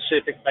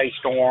Pacific-based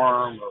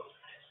storm, or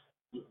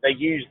they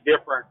use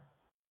different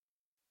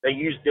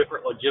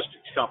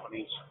logistics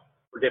companies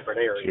for different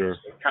areas. Sure.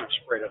 They kind of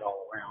spread it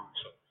all around.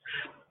 So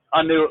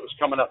I knew it was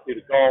coming up through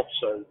the Gulf,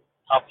 so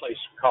I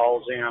placed some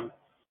calls in,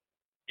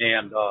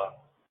 and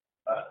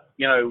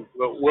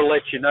we'll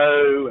let you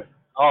know. And,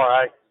 all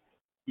right,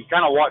 you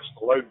kind of watch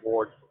the load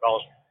boards,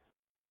 because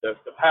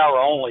the power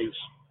onlys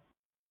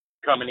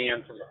coming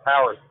in from the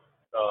power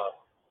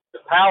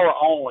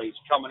onlys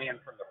coming in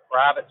from the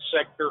private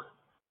sector,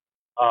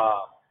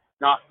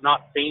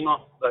 not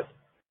FEMA, but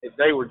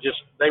they were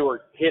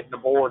hitting the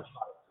boards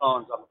by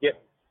tons. I'm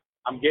getting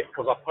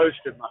because I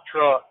posted my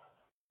truck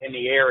in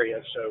the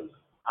area, so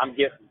I'm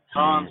getting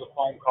tons of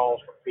phone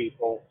calls from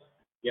people.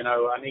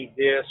 I need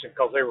this, and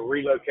because they were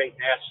relocating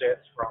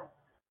assets from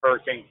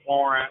Hurricane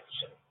Florence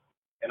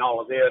and all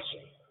of this.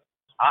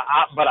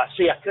 But I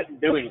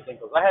couldn't do anything,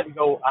 because I had to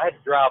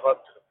drive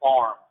up to the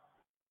farm,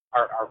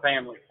 our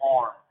family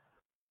farm,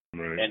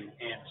 right, and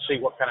see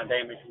what kind of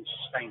damage we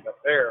sustained up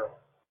there.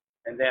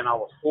 And then I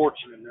was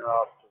fortunate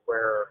enough to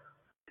where,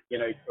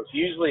 because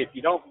usually if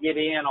you don't get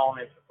in on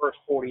it the first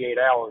 48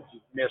 hours, you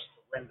miss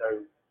the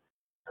window,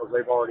 because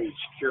they've already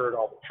secured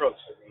all the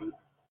trucks they need.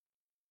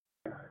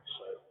 So,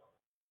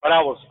 but I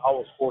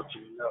was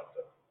fortunate enough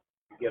to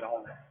get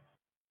on it.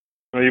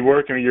 Are you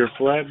working your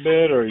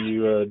flatbed, or are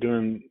you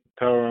doing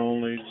power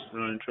only,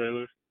 running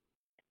trailers?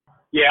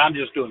 Yeah, I'm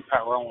just doing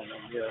power only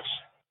on this.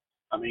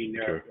 I mean,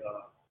 Sure.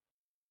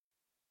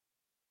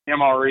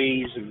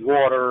 MREs and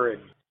water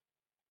and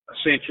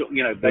essential,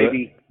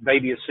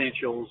 baby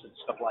essentials and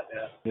stuff like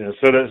that. Yeah,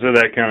 so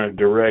that kind of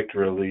direct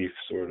relief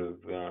sort of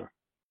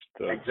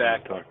stuff.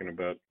 Exactly. We're talking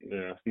about.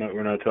 Yeah,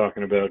 we're not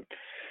talking about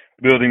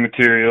building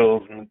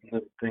materials and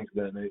things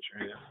of that nature.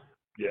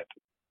 Yeah.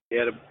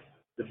 Yeah,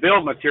 the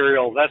build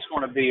material, that's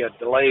going to be a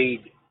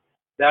delayed.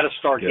 That'll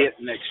start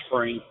hitting next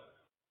spring.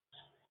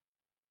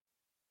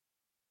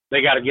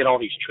 They got to get all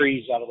these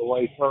trees out of the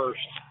way first,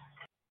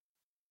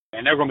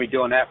 and they're going to be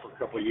doing that for a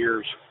couple of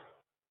years,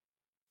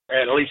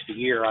 at least a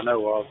year, I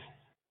know of.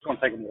 It's going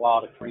to take them a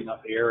while to clean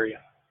up the area,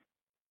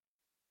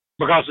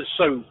 because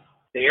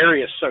the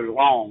area is so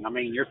long. I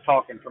mean, you're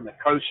talking from the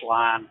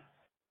coastline,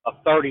 a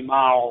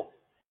 30-mile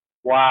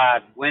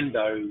wide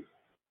window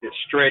that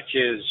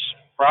stretches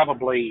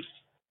probably,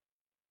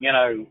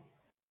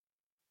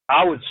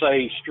 I would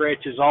say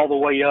stretches all the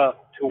way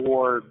up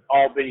toward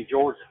Albany,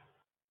 Georgia.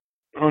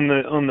 On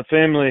the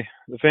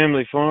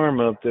family farm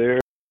up there.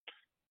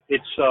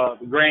 It's the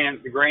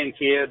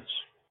grandkids.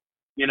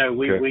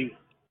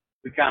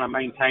 We kind of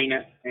maintain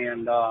it,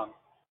 and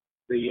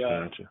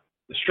Gotcha.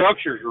 the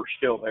structures are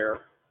still there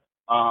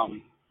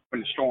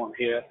when the storm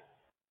hit.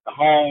 The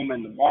home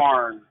and the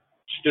barn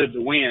stood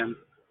the wind,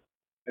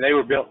 and they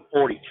were built in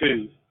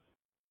 '42.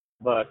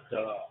 But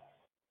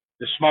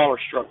the smaller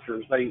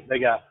structures, they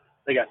got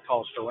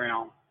tossed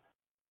around,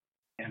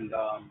 and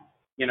I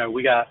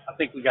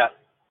think we got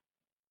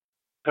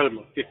a total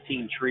of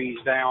 15 trees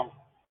down,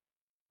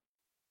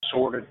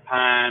 sorted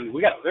pine.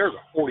 There's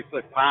a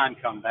 40-foot pine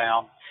come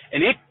down,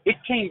 and it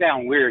came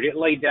down weird. It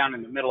laid down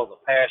in the middle of the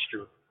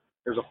pasture.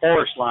 There's a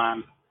forest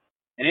line,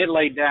 and it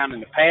laid down in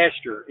the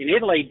pasture, and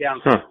it laid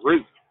down to the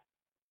root.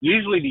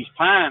 Usually these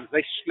pines,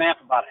 they snap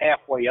about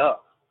halfway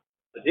up.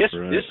 But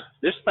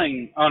this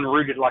thing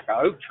unrooted like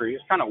an oak tree.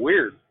 It's kind of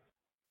weird.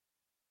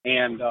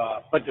 And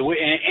but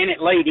it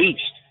laid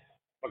east,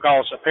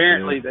 because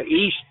apparently the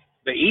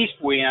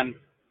east wind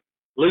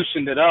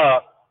loosened it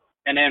up,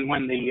 and then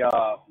when the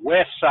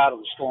west side of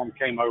the storm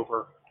came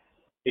over,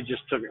 it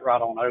just took it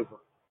right on over.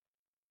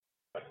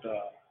 But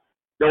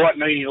there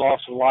wasn't any loss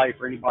of life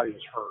or anybody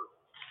was hurt.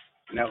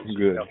 And that was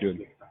good.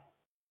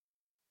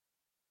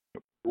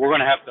 We're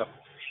gonna have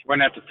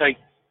to take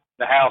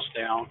the house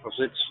down, because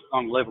it's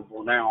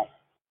unlivable now.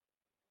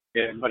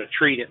 Yeah, but a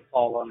tree didn't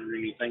fall under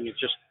anything. It's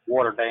just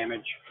water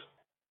damage.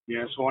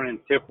 It's one in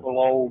typical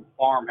old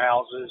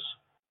farmhouses,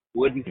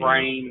 wooden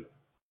frame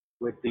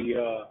with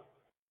the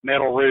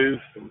metal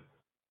roof and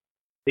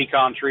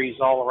pecan trees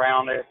all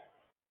around it.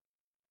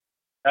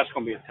 That's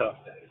going to be a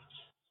tough day.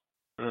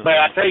 But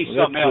I tell you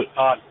something else,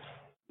 Todd.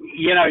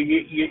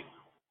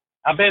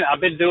 I've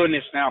been doing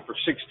this now for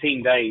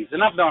 16 days,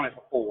 and I've done it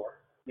before.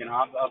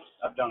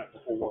 I've done it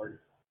before.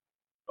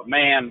 But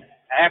man,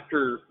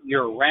 after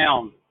you're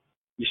around,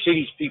 you see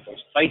these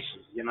people's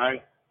faces,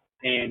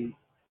 and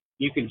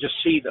you can just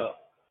see the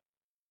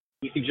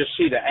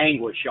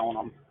anguish on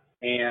them,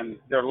 and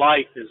their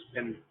life has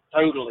been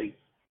totally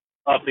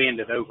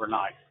upended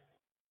overnight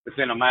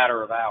within a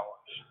matter of hours.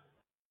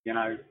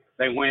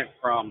 They went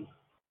from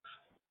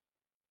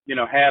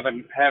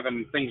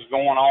having things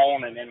going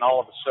on, and then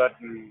all of a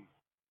sudden,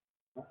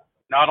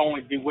 not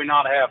only do we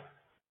not have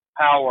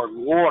power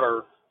and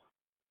water,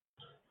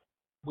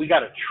 we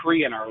got a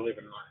tree in our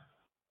living room.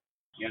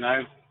 You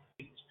know,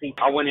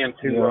 I went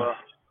into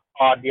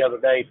pod the other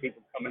day.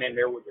 People coming in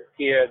there with their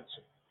kids.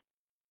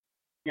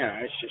 You know,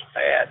 it's just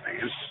bad,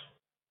 man.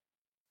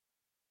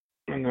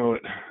 I know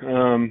it.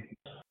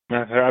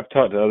 I've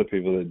talked to other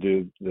people that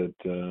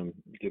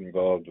get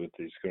involved with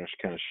these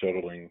kind of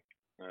shuttling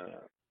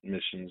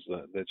missions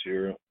that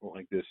you're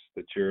like this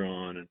that you're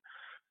on, and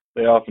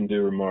they often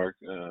do remark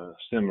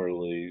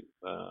similarly,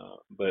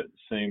 but at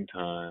the same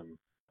time,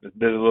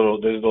 there's a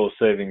little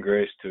saving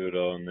grace to it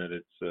all, in that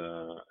it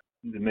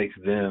makes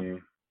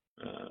them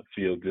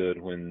feel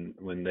good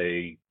when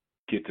they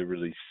get to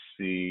really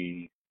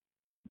see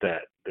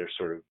that they're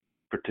sort of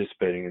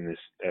participating in this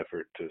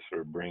effort to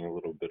sort of bring a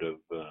little bit of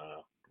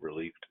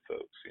relief to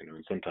folks, you know.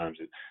 And sometimes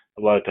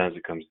a lot of times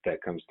it comes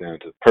down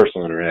to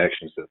personal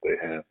interactions that they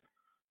have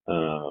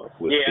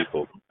with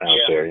people out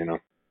there, you know.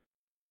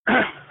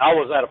 I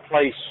was at a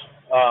place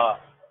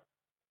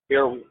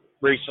here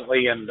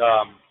recently, and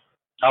I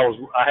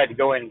had to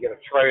go in and get a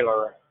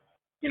trailer.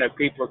 You know,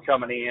 people are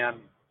coming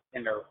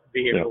in their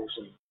vehicles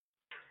and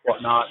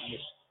whatnot. And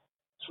this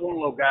one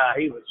little guy,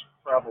 he was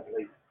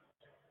probably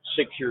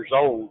 6 years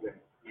old and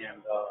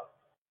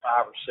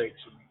 5 or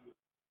 6. And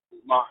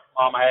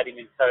Mama had him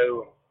in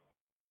tow, and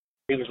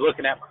he was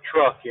looking at my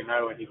truck, you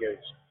know, and he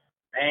goes,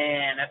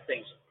 "Man, that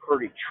thing's a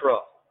pretty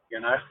truck," you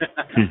know.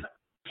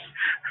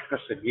 I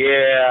said,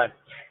 "Yeah."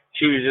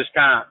 She was just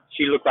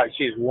she looked like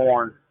she was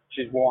worn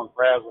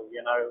frazzled,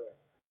 you know.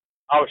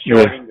 I was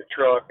showing him the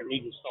truck, and he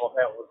just thought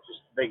that was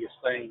just the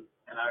biggest thing,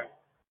 you know.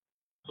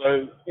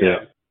 So, you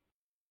know,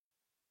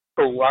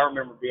 cool. I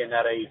remember being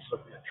that age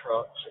looking at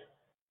trucks. And,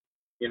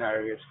 you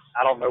know,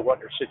 I don't know what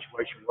their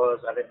situation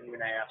was. I didn't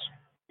even ask.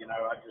 You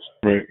know, I just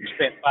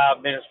spent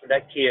 5 minutes with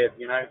that kid,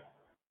 you know.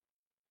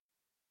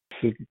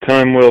 It's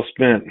time well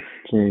spent,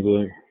 seems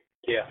like.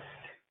 Yeah.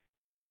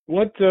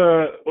 What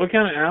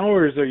kind of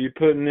hours are you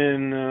putting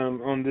in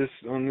on this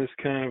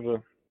kind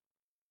of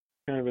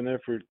an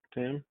effort,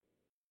 Tim?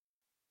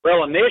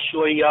 Well,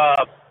 initially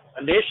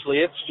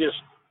it's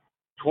just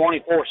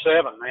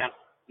 24/7, man.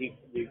 You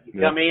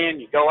come in,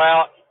 you go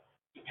out.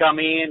 You come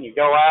in, you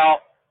go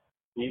out.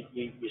 You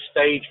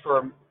stage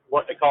for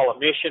what they call a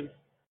mission,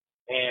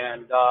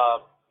 and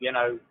I've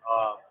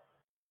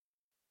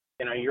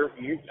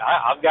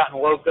gotten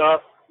woke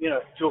up, you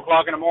know, 2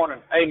 o'clock in the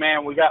morning. Hey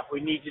man, we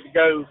need you to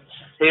go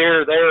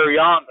here, there, or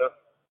yonder,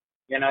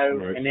 you know.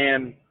 Right. And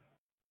then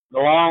the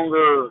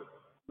longer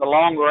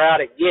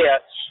out it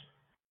gets,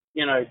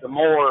 you know, the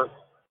more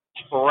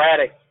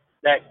sporadic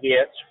that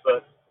gets.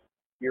 But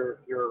your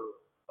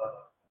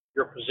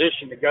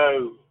position to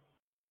go,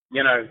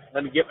 you know,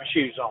 let me get my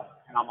shoes on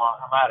and I'm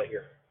out of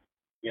here.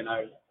 You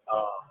know,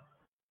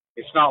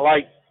 it's not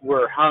like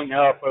we're hung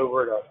up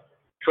over at a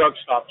truck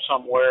stop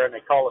somewhere and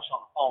they call us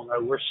on the phone. No,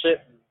 we're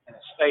sitting in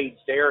a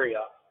staged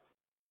area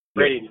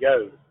ready to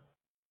go.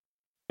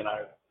 You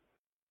know,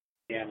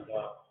 and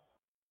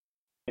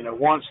you know,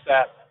 once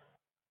that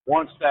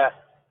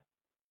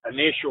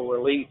initial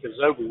relief is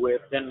over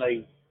with, then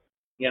they,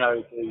 you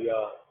know,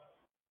 the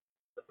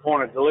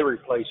point of delivery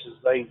places,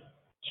 they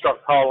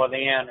start calling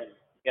in and,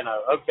 you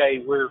know, okay,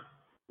 we're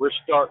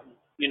starting,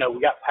 you know, we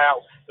got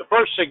power. The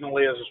first signal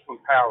is when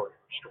power is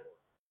restored.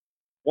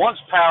 Once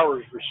power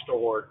is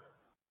restored,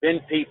 then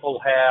people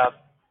have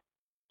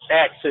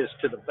access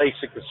to the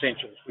basic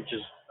essentials, which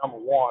is number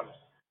one,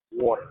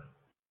 water.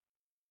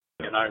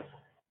 You know,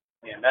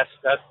 and that's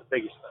the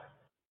biggest thing,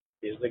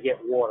 is they get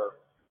water.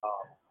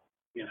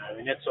 You know,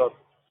 and it's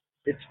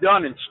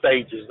done in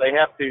stages. They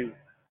have to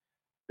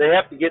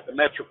get the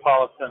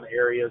metropolitan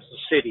areas, the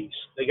cities.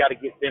 They got to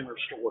get them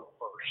restored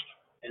first,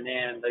 and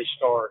then they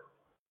start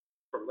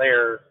from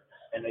there,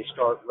 and they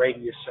start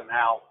radiusing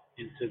out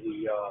into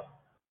the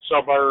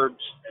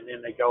suburbs, and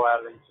then they go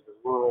out into the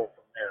rural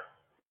from there.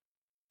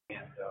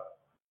 And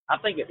I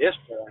think at this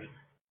point,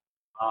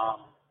 I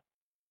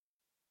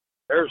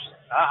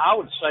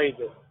would say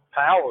that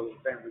power has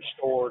been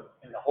restored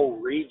in the whole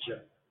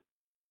region.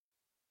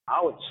 I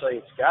would say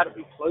it's got to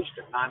be close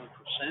to 90% now,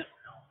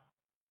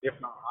 if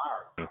not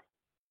higher.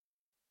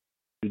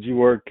 Did you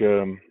work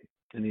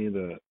any of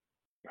the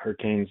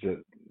hurricanes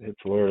that hit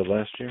Florida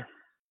last year?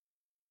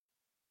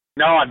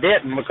 No, I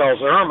didn't,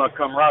 because Irma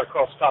come right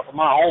across the top of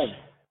my home.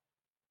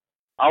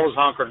 I was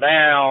hunkered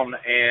down,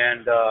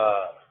 and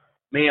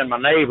me and my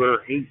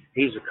neighbor,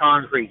 he's a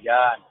concrete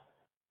guy.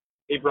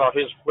 He brought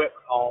his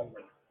equipment home,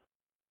 and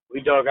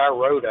we dug our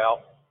road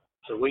out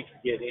so we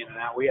could get in and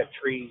out. We had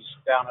trees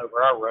down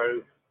over our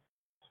road.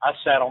 I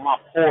sat on my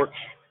porch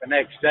the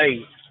next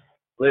day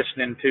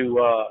listening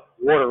to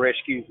water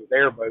rescues with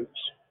airboats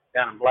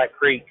down in Black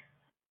Creek.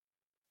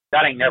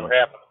 That ain't never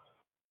happened.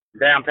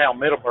 Downtown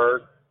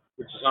Middleburg,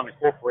 which is an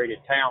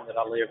unincorporated town that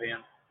I live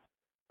in,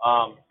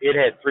 it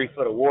had 3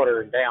 foot of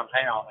water in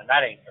downtown, and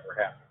that ain't never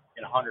happened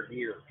in 100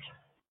 years.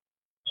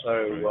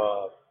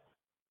 So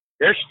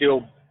there's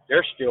still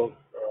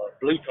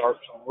blue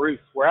tarps on the roof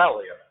where I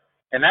live,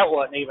 and that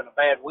wasn't even a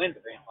bad wind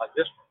event like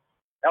this one.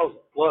 That was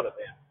a flood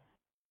event.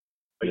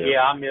 But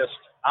yeah, I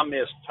missed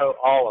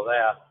all of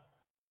that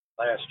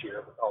last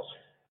year because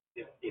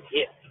it hit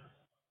me,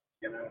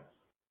 you know.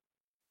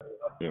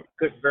 Yep.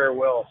 Couldn't very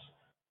well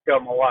tell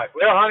my wife,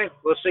 well, honey,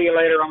 we'll see you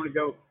later. I'm going to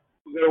go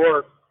to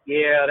work.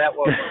 Yeah, that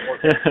wasn't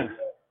working.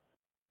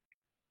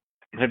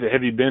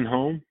 Have you been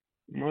home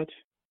much?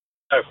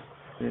 No,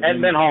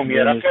 hadn't been home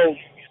yet.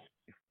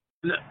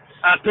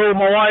 I told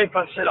my wife,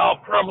 I said, I'll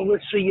probably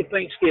see you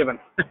Thanksgiving.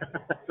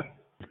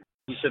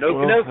 She said, okay,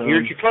 well,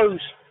 here's your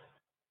clothes.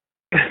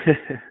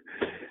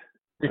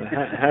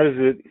 How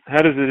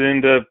does it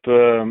end up?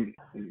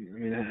 I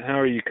mean, how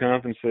are you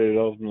compensated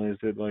ultimately? Is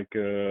it like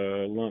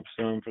a lump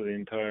sum for the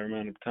entire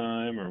amount of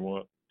time, or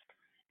what?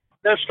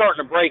 They're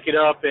starting to break it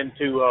up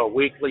into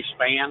weekly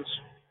spans.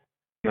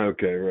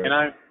 Okay, right. You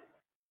know,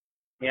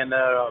 and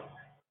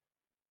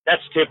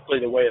that's typically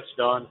the way it's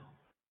done.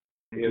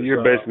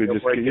 You're basically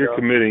you're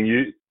committing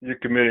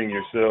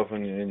yourself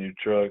and your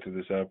truck to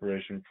this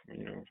operation,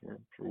 you know,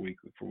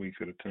 for weeks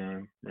at a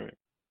time, right?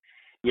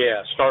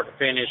 Yeah, start to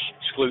finish,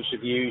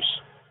 exclusive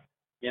use,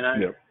 you know,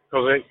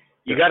 because yep.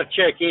 You got to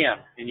check in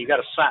and you got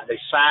to sign. They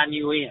sign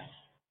you in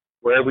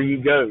wherever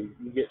you go.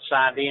 You get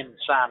signed in and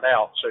signed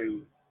out, so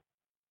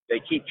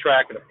they keep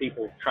track of the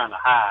people trying to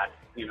hide.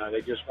 You know,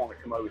 they just want to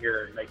come over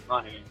here and make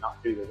money and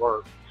not do the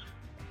work.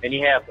 And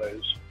you have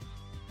those.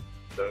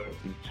 So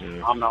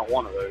I'm not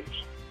one of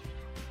those.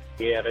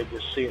 Yeah, they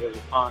just see it as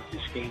a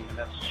Ponzi scheme, and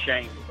that's a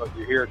shame because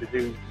you're here to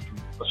do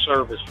a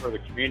service for the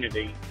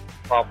community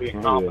while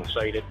being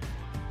compensated.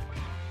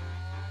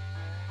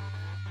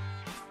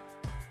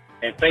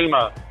 And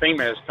FEMA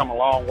has come a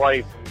long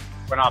way from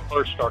when I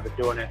first started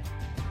doing it,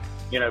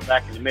 you know,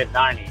 back in the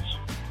mid-'90s.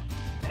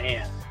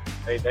 Man,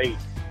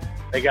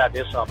 they got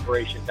this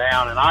operation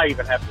down. And I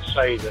even have to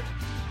say that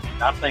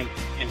I think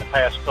in the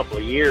past couple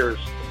of years,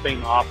 the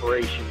FEMA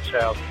operations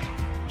have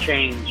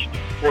changed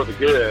for the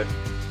good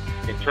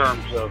in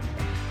terms of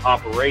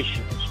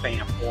operational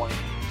standpoint.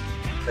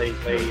 They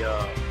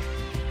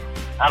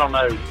I don't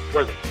know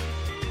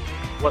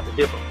what the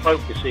different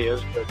focus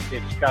is, but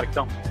it's got to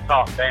come from the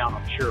top down,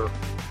 I'm sure.